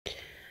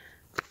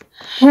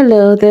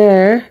Hello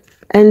there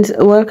and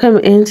welcome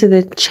into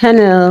the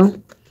channel.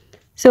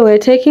 So we're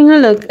taking a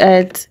look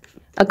at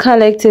a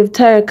collective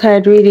tarot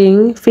card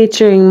reading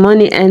featuring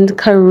money and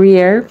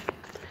career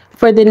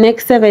for the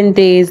next 7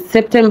 days,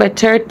 September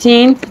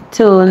 13th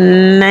to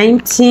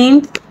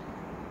 19th,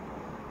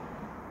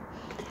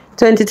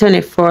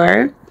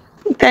 2024.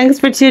 Thanks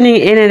for tuning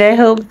in and I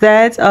hope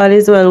that all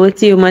is well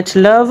with you. Much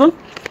love.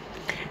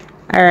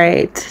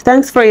 Alright,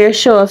 thanks for your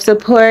show of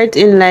support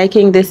in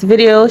liking this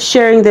video,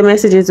 sharing the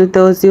messages with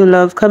those you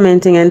love,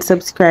 commenting and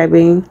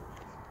subscribing.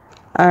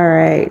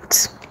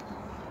 Alright.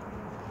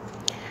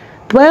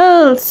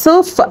 Well,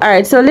 so far,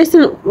 alright, so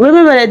listen,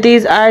 remember that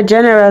these are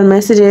general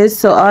messages,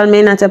 so all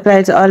may not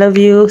apply to all of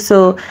you.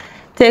 So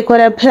take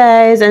what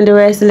applies and the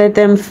rest let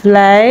them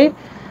fly.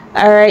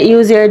 Alright,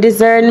 use your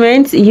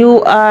discernment.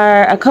 You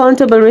are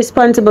accountable,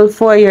 responsible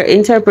for your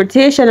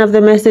interpretation of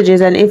the messages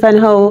and if and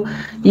how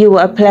you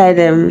apply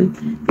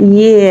them.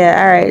 Yeah,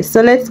 alright, so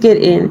let's get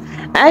in.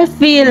 I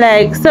feel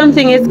like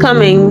something is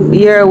coming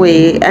your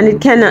way and it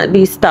cannot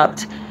be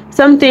stopped.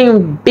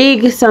 Something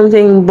big,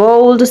 something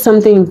bold,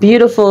 something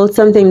beautiful,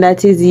 something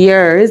that is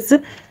yours.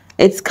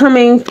 It's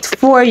coming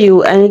for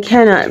you and it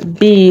cannot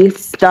be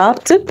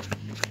stopped.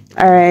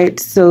 Alright,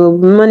 so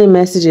money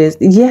messages.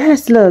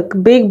 Yes,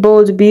 look, big,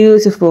 bold,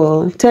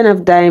 beautiful. 10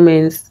 of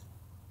diamonds.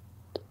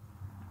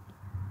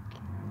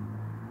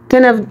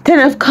 10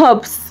 of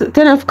cups.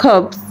 10 of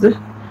cups.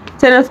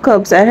 10 of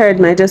cups.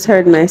 I just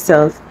heard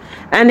myself.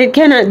 And it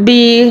cannot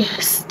be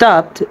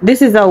stopped.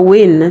 This is a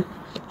win.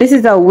 This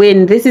is a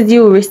win. This is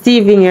you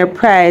receiving your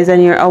prize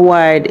and your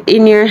award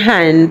in your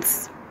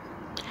hands.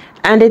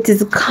 And it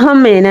is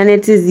coming and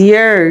it is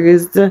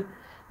yours.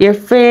 Your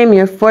fame,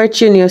 your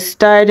fortune, your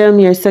stardom,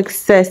 your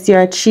success,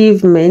 your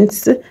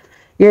achievements,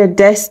 your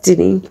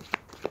destiny.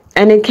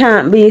 And it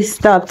can't be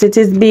stopped. It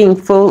is being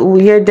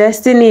full. Your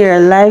destiny, your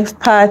life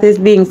path is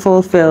being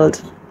fulfilled.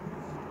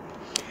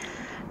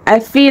 I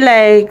feel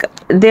like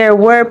there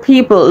were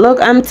people,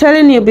 look, I'm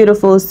telling you,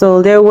 beautiful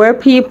soul, there were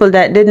people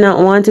that did not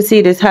want to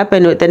see this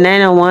happen with the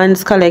 9 of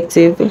Wands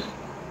collective.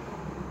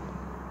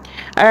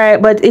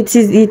 Alright, but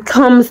it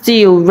comes to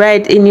you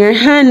right in your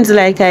hands,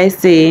 like I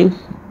say.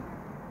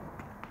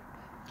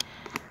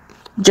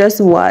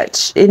 Just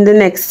watch in the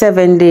next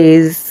 7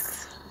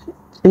 days.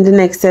 In the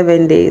next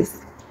 7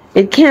 days.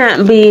 It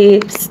can't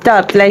be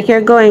stopped. Like you're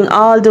going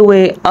all the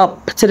way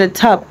up to the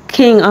top.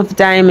 King of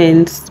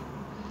diamonds.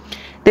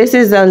 This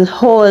is a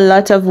whole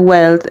lot of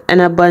wealth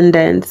and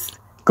abundance.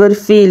 Good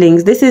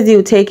feelings. This is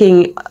you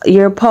taking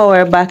your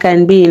power back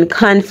and being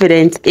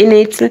confident in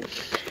it.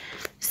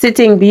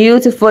 Sitting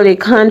beautifully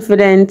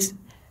confident.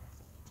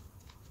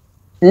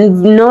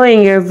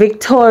 Knowing you're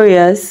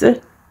victorious.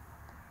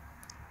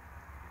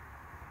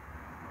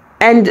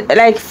 And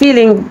like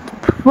feeling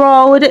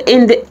proud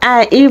in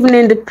the even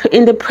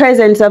in the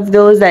presence of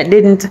those that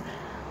didn't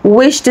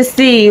wish to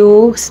see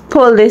you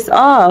pull this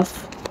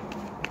off.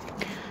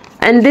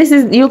 And this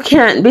is, you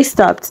can't be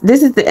stopped.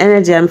 This is the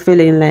energy I'm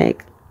feeling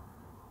like.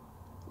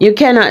 You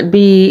cannot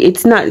be,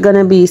 it's not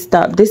gonna be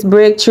stopped. This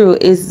breakthrough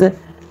is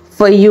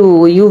for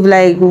you. You've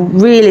like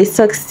really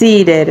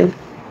succeeded.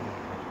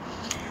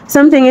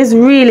 Something is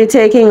really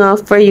taking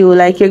off for you.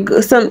 Like you're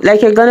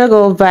gonna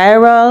go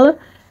viral.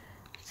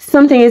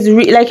 Something is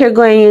like you're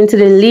going into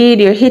the lead,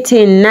 you're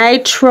hitting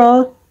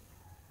nitro.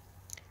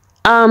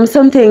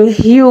 Something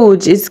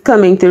huge is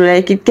coming through,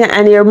 like it can,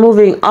 and you're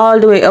moving all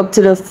the way up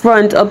to the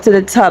front, up to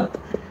the top.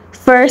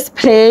 First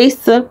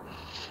place,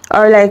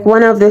 or like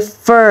one of the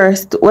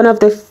first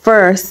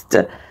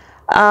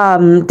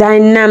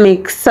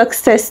dynamic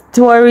success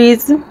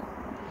stories.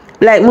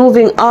 Like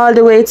moving all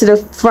the way to the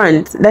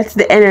front. That's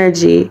the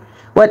energy.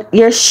 What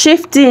you're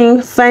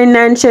shifting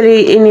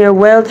financially in your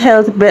wealth,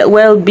 health,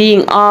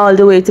 well-being all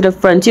the way to the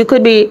front. You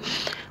could be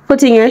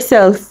putting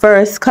yourself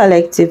first,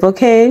 collective,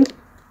 okay?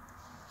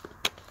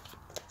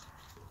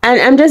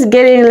 And I'm just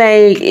getting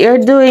like you're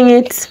doing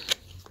it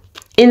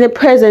in the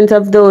presence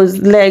of those.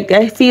 Like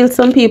I feel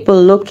some people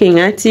looking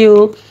at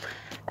you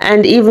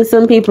and even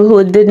some people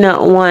who did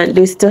not want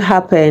this to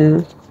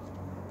happen.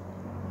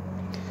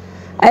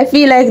 I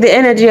feel like the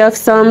energy of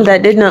some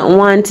that did not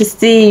want to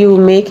see you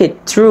make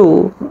it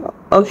through.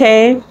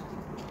 Okay,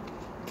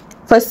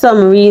 for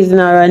some reason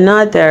or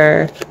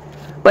another,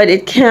 but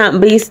it can't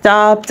be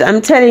stopped.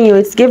 I'm telling you,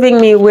 it's giving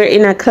me we're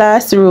in a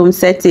classroom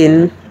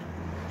setting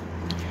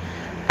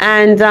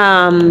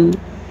and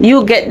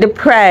you get the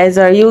prize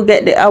or you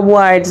get the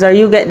awards or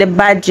you get the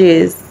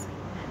badges.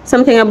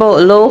 Something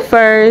about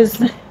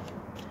loafers.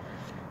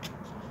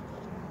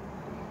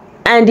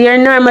 And you're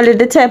normally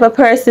the type of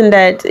person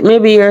that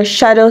maybe your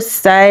shadow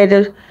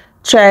side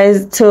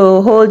tries to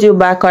hold you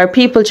back, or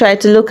people try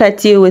to look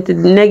at you with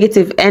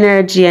negative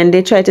energy and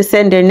they try to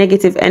send their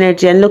negative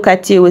energy and look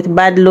at you with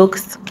bad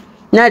looks.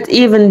 Not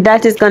even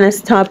that is going to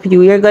stop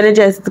you. You're going to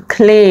just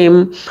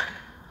claim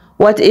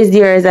what is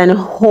yours and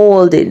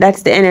hold it.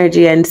 That's the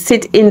energy, and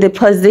sit in the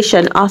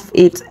position of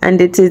it,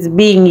 and it is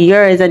being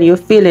yours and you're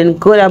feeling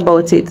good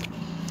about it.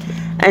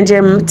 and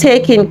you're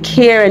taking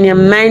care and you're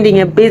minding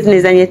your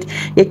business, and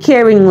you're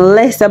caring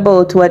less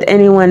about what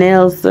anyone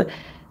else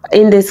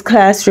in this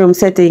classroom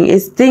setting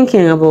is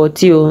thinking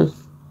about you.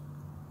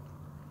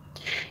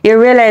 You're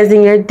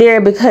realizing you're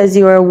there because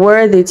you are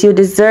worth it, you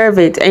deserve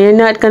it, and you're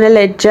not going to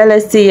let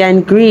jealousy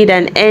and greed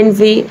and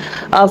envy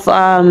of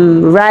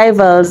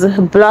rivals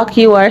block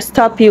you or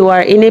stop you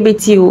or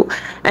inhibit you.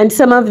 And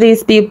some of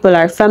these people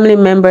are family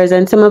members,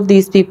 and some of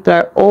these people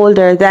are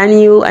older than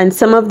you, and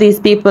some of these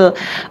people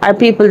are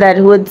people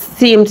that would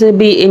seem to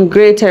be in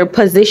greater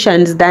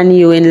positions than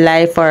you in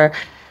life, or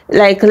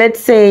like, let's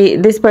say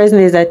this person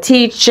is a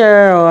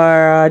teacher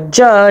or a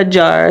judge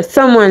or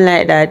someone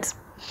like that.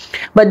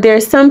 But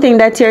there's something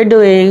that you're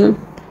doing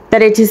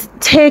that it is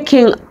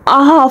taking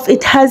off.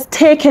 It has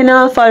taken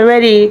off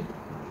already.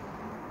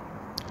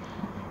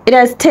 It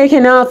has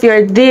taken off.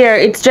 You're there.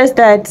 It's just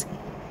that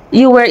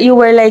you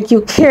were like,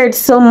 you cared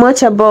so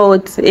much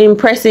about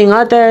impressing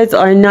others,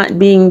 or not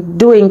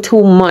doing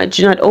too much,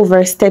 not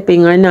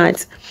overstepping, or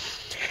not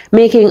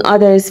making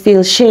others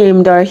feel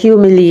shamed or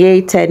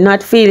humiliated,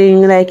 not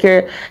feeling like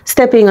you're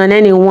stepping on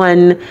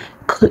anyone's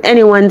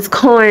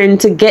corn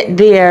to get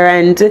there.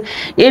 And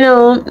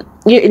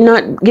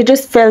you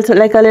just felt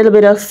like a little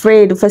bit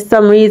afraid for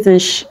some reason,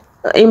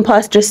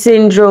 imposter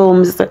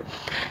syndromes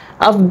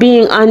of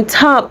being on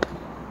top.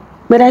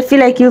 But I feel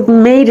like you've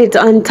made it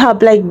on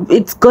top. Like,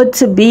 it's good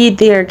to be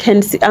there.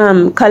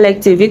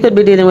 Collective, you could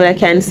be dealing with a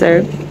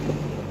Cancer.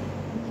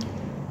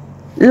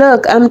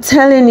 Look, I'm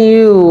telling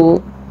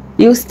you,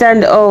 you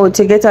stand out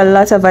to get a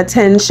lot of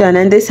attention,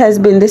 and this is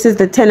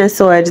the Ten of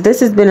Swords. This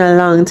has been a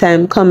long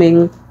time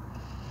coming.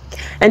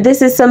 And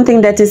this is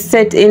something that is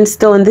set in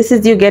stone. This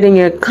is you getting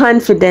your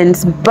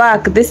confidence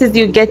back. This is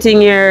you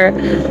getting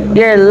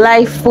your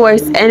life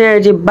force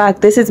energy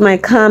back. This is my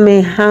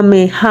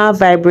Kamehameha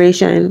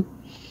vibration.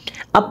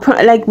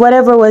 Like,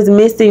 whatever was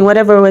missing,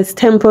 whatever was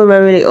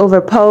temporarily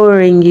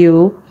overpowering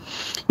you,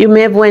 you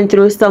may have went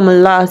through some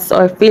loss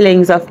or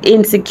feelings of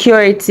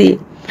insecurity.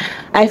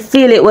 I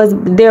feel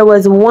there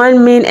was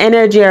one main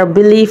energy or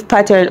belief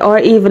pattern, or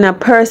even a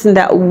person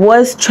that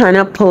was trying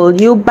to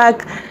pull you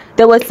back.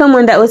 There was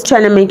someone that was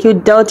trying to make you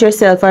doubt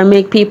yourself or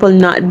make people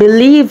not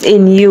believe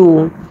in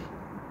you.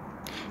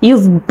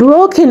 You've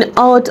broken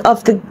out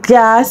of the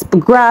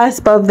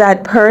grasp of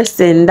that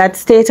person, that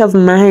state of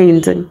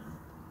mind.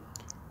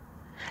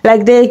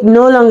 Like, they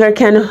no longer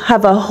can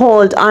have a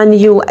hold on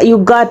you. You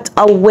got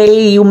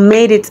away. You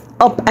made it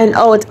up and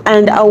out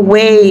and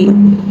away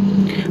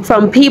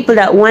from people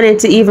that wanted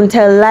to even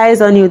tell lies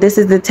on you. This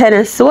is the Ten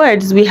of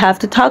Swords. We have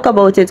to talk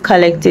about it,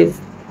 collective.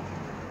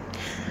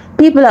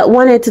 People that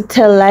wanted to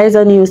tell lies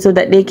on you so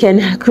that they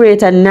can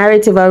create a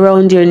narrative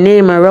around your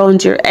name,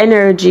 around your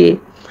energy.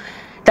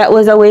 That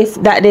was a way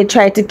that they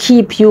tried to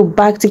keep you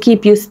back, to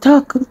keep you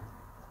stuck.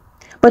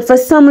 But for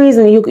some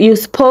reason, you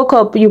spoke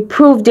up, you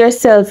proved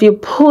yourself, you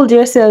pulled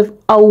yourself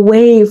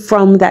away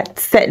from that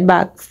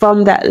setback,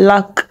 from that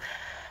luck,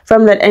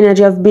 from that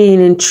energy of being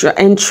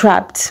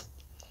entrapped.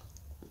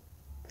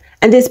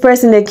 And this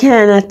person, they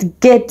cannot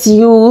get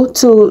you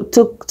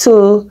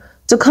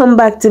to come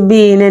back to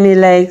be in any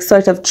like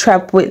sort of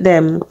trap with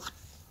them.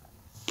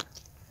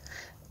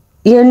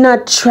 You're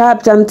not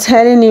trapped, I'm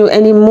telling you,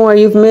 anymore.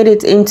 You've made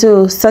it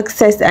into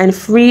success and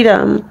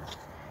freedom.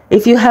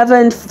 If you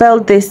haven't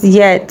felt this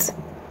yet,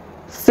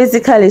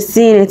 physically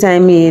seeing it, I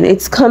mean,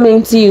 it's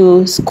coming to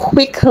you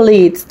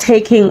quickly. It's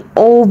taking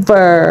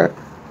over.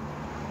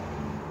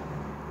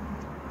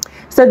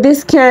 So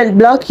this can't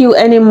block you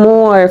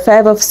anymore.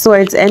 Five of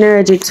Swords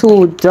energy,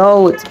 too.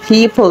 Doubt,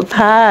 people,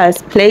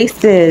 past,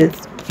 places.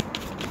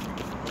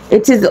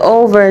 It is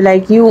over.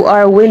 Like, you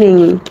are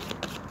winning,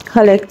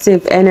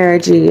 collective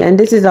energy. And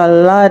this is a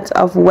lot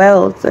of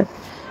wealth.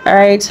 All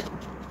right.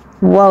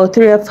 Wow.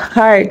 Three of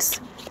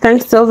Hearts.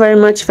 Thanks so very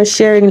much for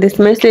sharing this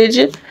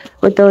message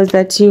with those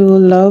that you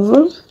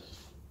love.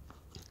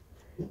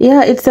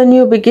 Yeah, it's a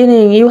new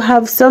beginning. You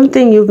have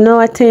something. You've now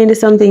attained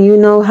something. You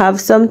now have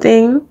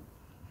something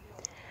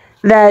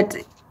that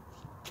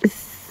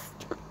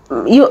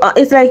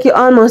it's like you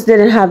almost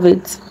didn't have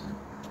it.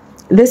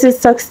 This is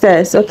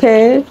success,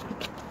 okay?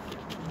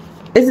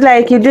 It's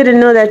like you didn't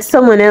know that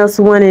someone else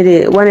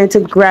wanted to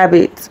grab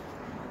it.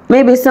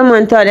 Maybe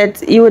someone thought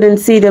that you wouldn't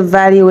see the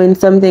value in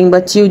something,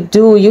 but you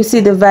do. You see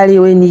the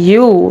value in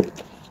you.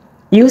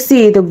 You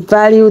see the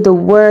value, the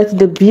worth,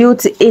 the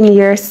beauty in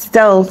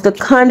yourself, the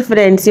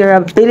confidence, your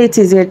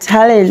abilities, your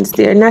talents,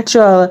 your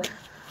natural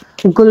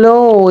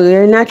glow,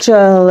 your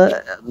natural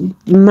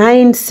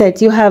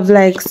mindset. You have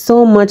like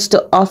so much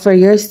to offer.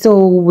 You're so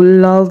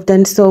loved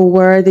and so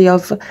worthy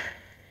of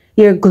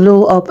your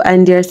glow up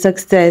and your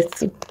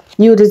success.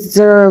 You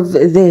deserve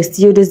this.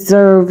 You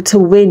deserve to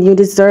win. You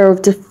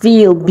deserve to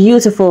feel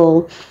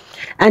beautiful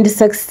and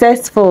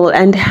successful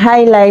and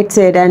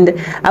highlighted and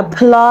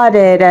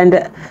applauded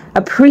and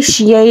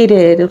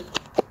appreciated.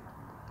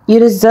 You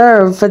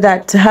deserve for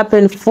that to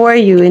happen for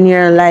you in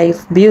your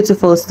life.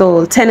 Beautiful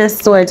soul. Ten of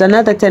Swords.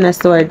 Another Ten of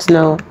Swords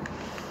now.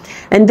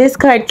 And this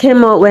card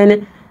came out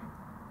when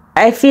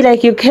I feel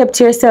like you kept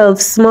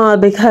yourself small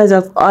because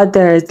of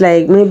others,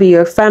 like maybe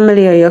your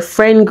family or your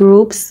friend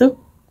groups,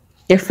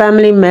 your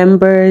family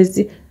members,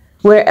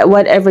 where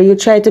whatever. You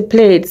try to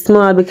play it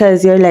small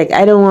because you're like,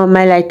 I don't want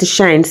my light to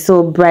shine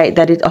so bright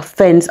that it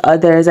offends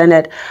others, and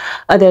that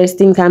others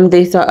think I'm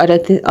this or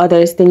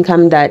others think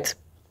I'm that.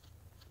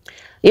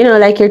 You know,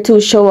 like you're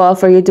too show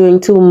off or you're doing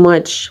too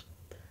much.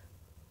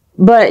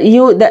 But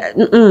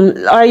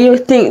or you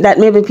think that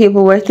maybe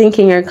people were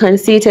thinking you're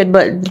conceited,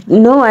 but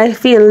no, I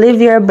feel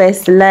live your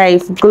best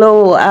life,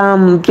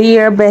 glow, be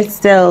your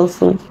best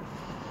self.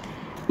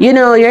 You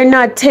know, you're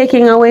not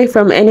taking away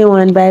from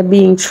anyone by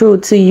being true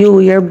to you.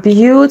 You're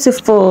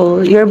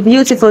beautiful. You're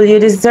beautiful. You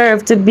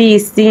deserve to be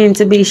seen,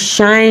 to be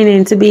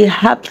shining, to be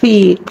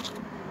happy.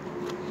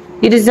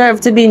 You deserve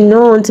to be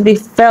known, to be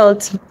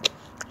felt.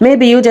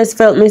 Maybe you just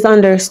felt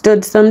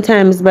misunderstood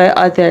sometimes by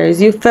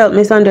others. You felt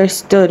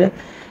misunderstood.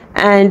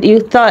 And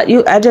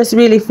I just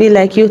really feel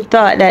like you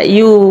thought that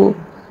you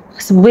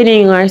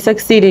winning or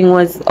succeeding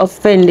was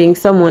offending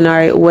someone,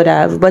 or it would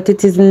have, but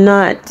it is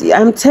not.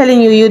 I'm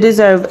telling you, you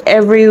deserve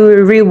every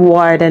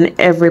reward and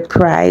every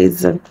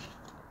prize.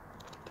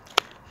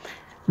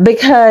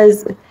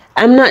 Because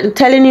I'm not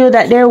telling you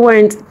that there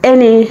weren't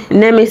any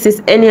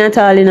nemesis, any at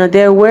all. You know,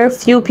 there were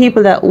few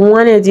people that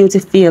wanted you to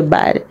feel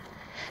bad.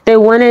 They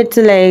wanted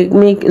to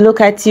like look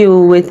at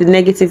you with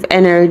negative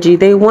energy.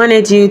 They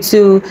wanted you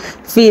to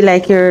feel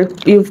like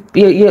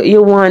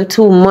you want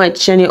too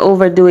much and you're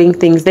overdoing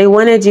things. They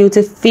wanted you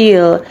to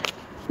feel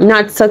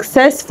not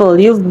successful.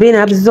 You've been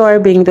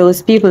absorbing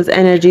those people's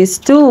energies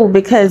too,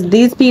 because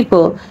these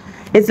people,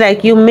 it's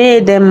like you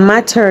made them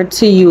matter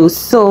to you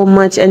so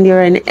much, and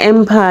you're an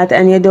empath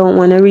and you don't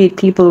want to read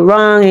people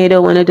wrong and you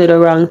don't want to do the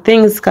wrong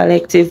things,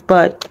 collective.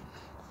 But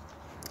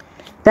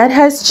that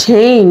has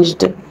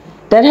changed.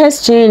 That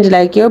has changed.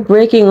 Like, you're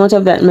breaking out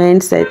of that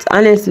mindset,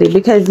 honestly,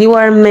 because you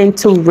are meant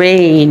to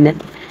rain.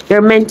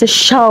 You're meant to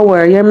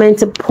shower. You're meant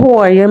to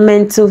pour. You're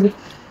meant to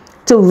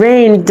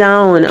rain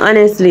down.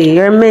 Honestly,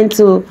 you're meant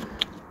to,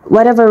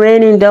 whatever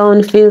raining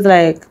down feels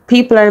like.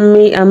 People are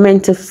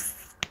meant to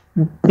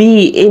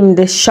be in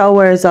the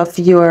showers of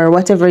your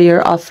whatever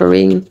you're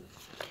offering.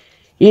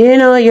 You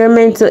know, you're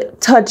meant to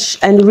touch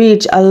and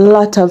reach a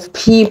lot of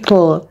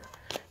people.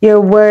 Your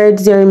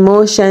words, your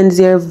emotions,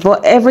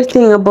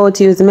 everything about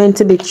you is meant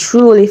to be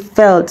truly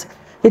felt.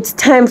 It's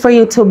time for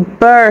you to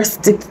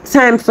burst. It's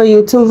time for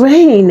you to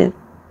reign.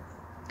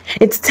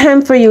 It's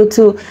time for you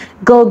to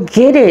go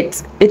get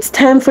it. It's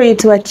time for you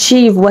to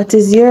achieve what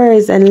is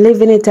yours and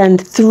live in it and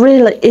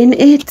thrill in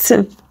it.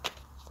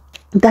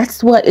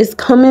 That's what is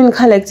coming,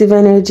 collective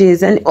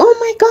energies. And oh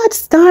my God,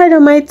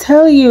 stardom, I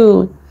tell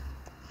you.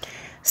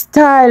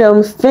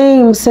 Stardom,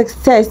 fame,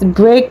 success,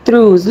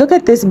 breakthroughs. Look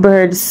at this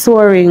bird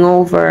soaring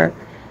over.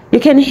 You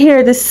can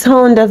hear the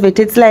sound of it.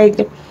 It's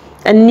like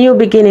a new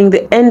beginning,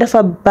 the end of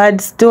a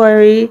bad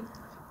story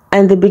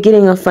and the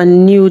beginning of a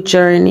new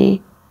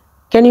journey.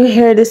 Can you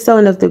hear the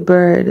sound of the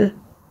bird?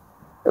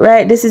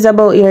 Right? This is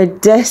about your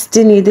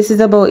destiny. This is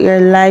about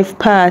your life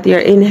path, your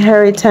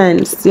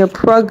inheritance, your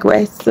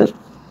progress.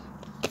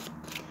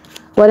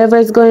 Whatever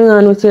is going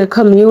on with your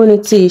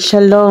community,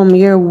 shalom,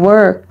 your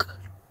work.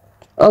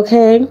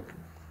 Okay,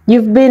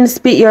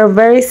 you're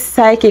very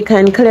psychic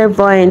and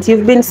clairvoyant.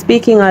 You've been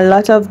speaking a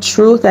lot of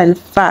truth and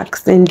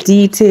facts and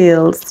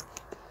details.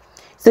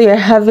 So you're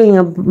having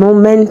a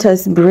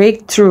momentous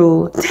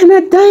breakthrough. 10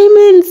 of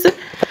diamonds.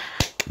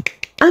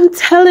 I'm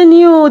telling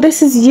you,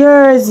 this is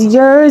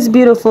yours,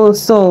 beautiful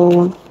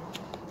soul.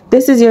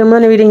 This is your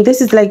money reading.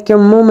 This is like your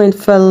moment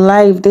for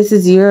life. This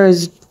is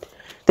yours.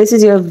 This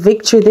is your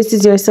victory. This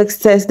is your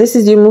success. This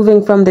is you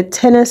moving from the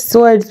 10 of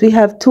swords. We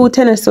have 2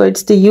 10 of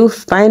swords to you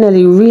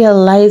finally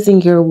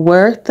realizing your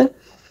worth,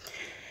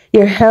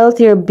 your health,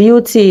 your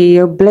beauty,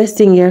 your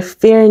blessing, your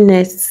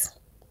fairness,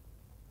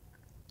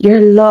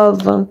 your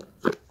love,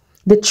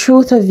 the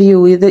truth of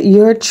you,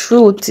 your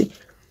truth.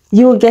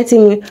 You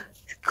getting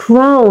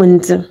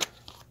crowned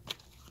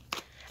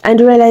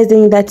and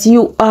realizing that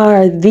you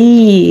are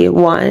the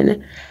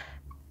one,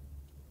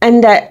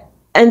 and that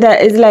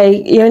is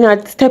like you're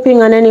not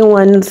stepping on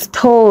anyone's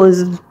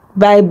toes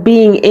by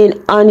being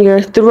on your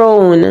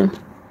throne.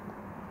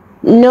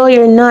 No,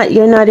 you're not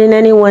in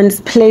anyone's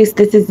place.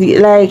 This is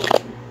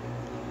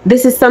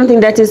something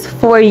that is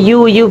for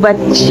you. You've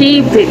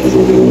achieved it.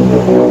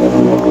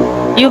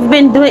 You've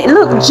been doing,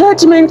 look,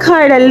 judgment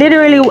card. I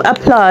literally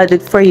applaud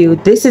it for you.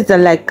 This is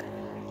like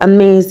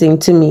amazing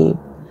to me.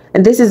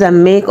 And this is a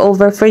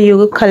makeover for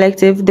you,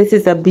 collective. This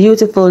is a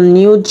beautiful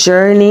new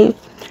journey.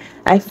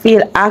 I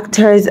feel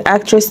actors,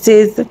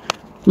 actresses,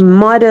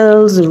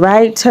 models,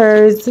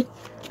 writers,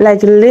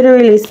 like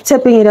literally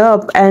stepping it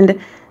up. And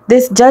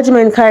this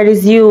judgment card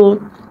is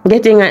you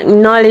getting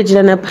acknowledged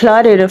and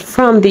applauded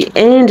from the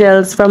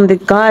angels, from the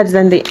gods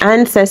and the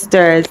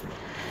ancestors.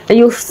 And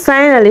you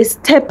finally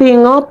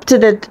stepping up to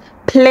the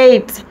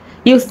plate.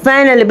 You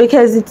finally,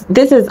 because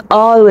this has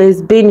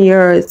always been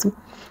yours.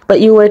 But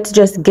you were to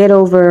just get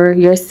over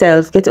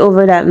yourself, get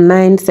over that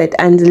mindset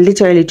and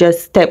literally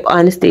just step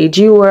on stage.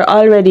 You were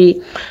already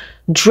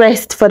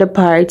dressed for the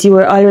part. You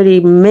were already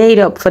made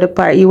up for the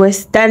part. You were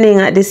standing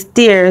at the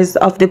stairs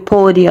of the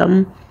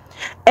podium.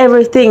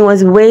 Everything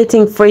was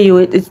waiting for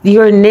you.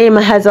 Your name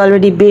has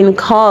already been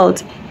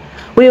called.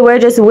 We were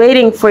just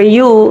waiting for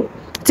you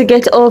to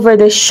get over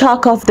the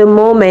shock of the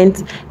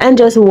moment and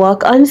just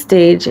walk on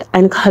stage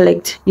and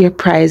collect your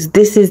prize.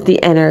 This is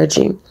the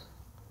energy.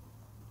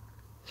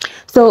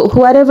 So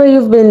whatever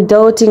you've been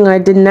doubting or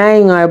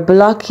denying or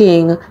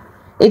blocking,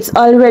 it's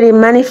already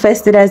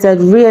manifested as a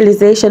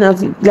realization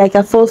of, like,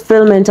 a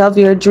fulfillment of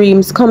your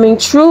dreams coming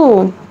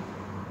true.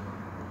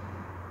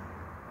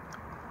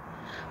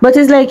 But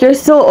it's like you're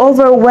so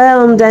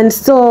overwhelmed and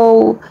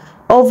so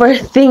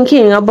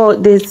overthinking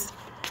about this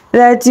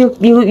that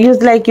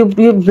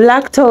you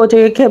blacked out, or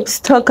you kept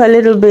stuck a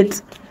little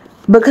bit,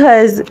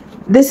 because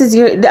this is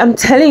I'm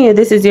telling you,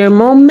 this is your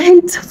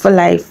moment for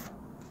life.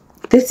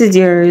 This is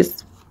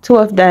yours. Two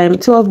of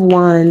Diamonds, Two of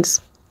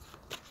Wands.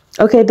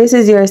 Okay, this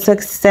is your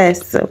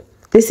success.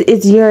 This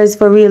is yours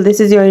for real. This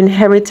is your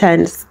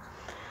inheritance.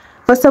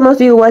 For some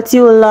of you, what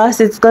you lost,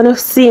 it's gonna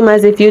seem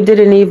as if you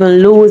didn't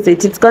even lose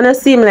it. It's gonna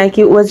seem like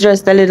it was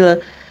just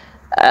a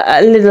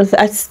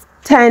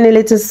tiny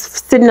little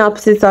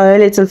synopsis or a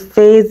little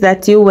phase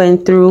that you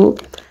went through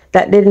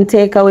that didn't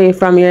take away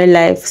from your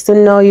life. So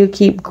now you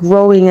keep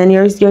growing, and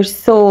you're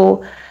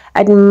so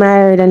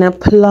admired and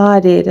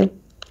applauded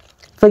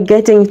for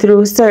getting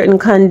through certain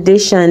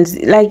conditions.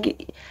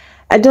 Like,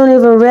 I don't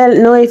even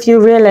know if you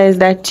realize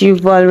that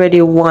you've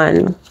already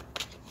won.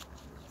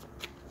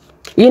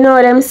 You know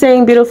what I'm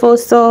saying, beautiful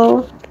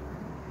soul?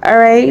 All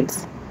right,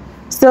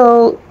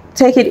 so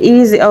take it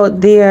easy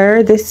out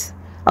there. This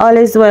all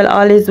is well,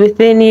 all is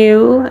within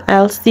you.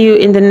 I'll see you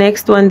in the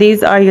next one.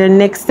 These are your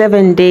next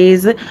 7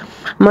 days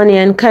money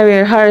and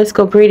career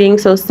horoscope reading.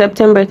 So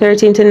September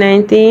 13th to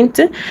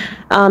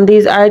 19th.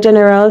 These are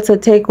general, so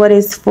take what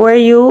is for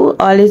you.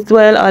 All is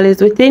well, all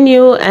is within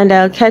you, and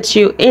I'll catch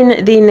you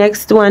in the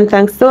next one.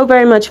 Thanks so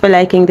very much for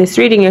liking this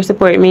reading. Your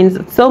support means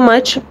so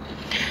much.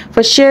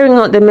 For sharing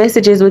out the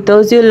messages with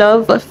those you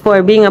love,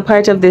 for being a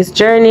part of this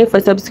journey, for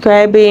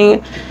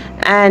subscribing,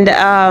 and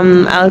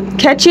I'll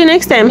catch you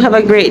next time. Have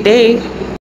a great day.